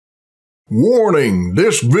Warning,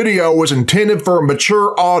 this video is intended for a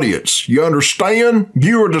mature audience. You understand?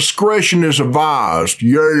 Viewer discretion is advised.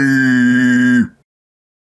 Yay!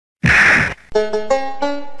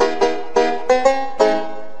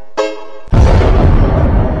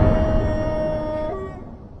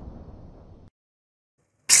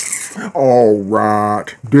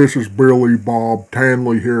 Alright, this is Billy Bob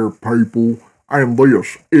Tanley here, people, and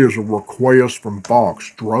this is a request from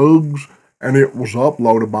Fox Drugs, and it was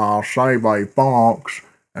uploaded by SaveAFox,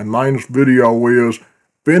 and this video is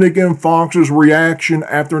Finnegan Fox's reaction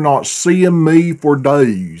after not seeing me for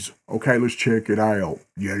days. Okay, let's check it out.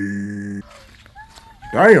 Yay.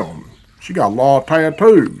 Damn, she got a lot of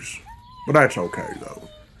tattoos, but that's okay though.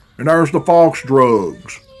 And there's the Fox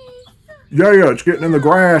Drugs. Yeah, it's getting in the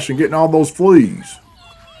grass and getting all those fleas.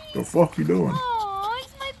 The fuck you doing? Oh,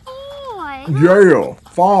 it's my boy. Yeah,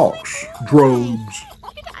 Fox Drugs.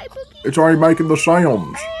 It's already making the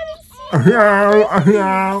sounds.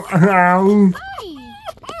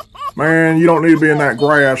 Man, you don't need to be in that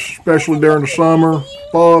grass, especially during the summer.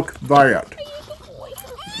 Fuck that.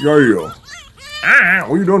 Yeah.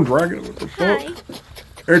 What are you doing, dragging it? What the fuck?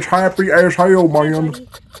 It's happy as hell, man.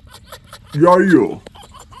 Yeah.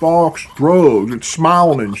 Fox Drugs, it's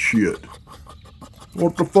smiling and shit.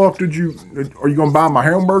 What the fuck are you gonna buy my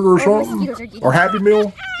hamburger or something? Or Happy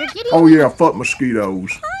Meal? Oh yeah, fuck mosquitoes.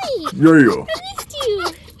 Hi. Yeah. I missed you.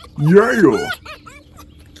 Yeah.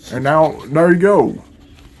 And now, there you go.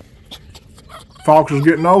 Fox is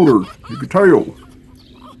getting older, you can tell.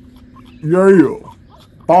 Yeah.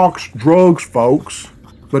 Fox Drugs, folks.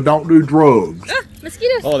 But don't do drugs.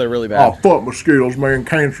 Mosquitoes. Oh, they're really bad. Oh, fuck mosquitoes, man,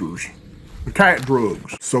 cancers. Cat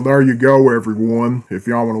drugs. So there you go, everyone. If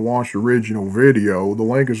y'all want to watch the original video, the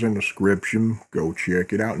link is in the description. Go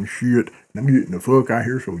check it out and shit. And I'm getting the fuck out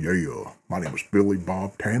here, so yeah. My name is Billy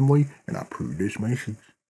Bob Tanley, and I approve this message.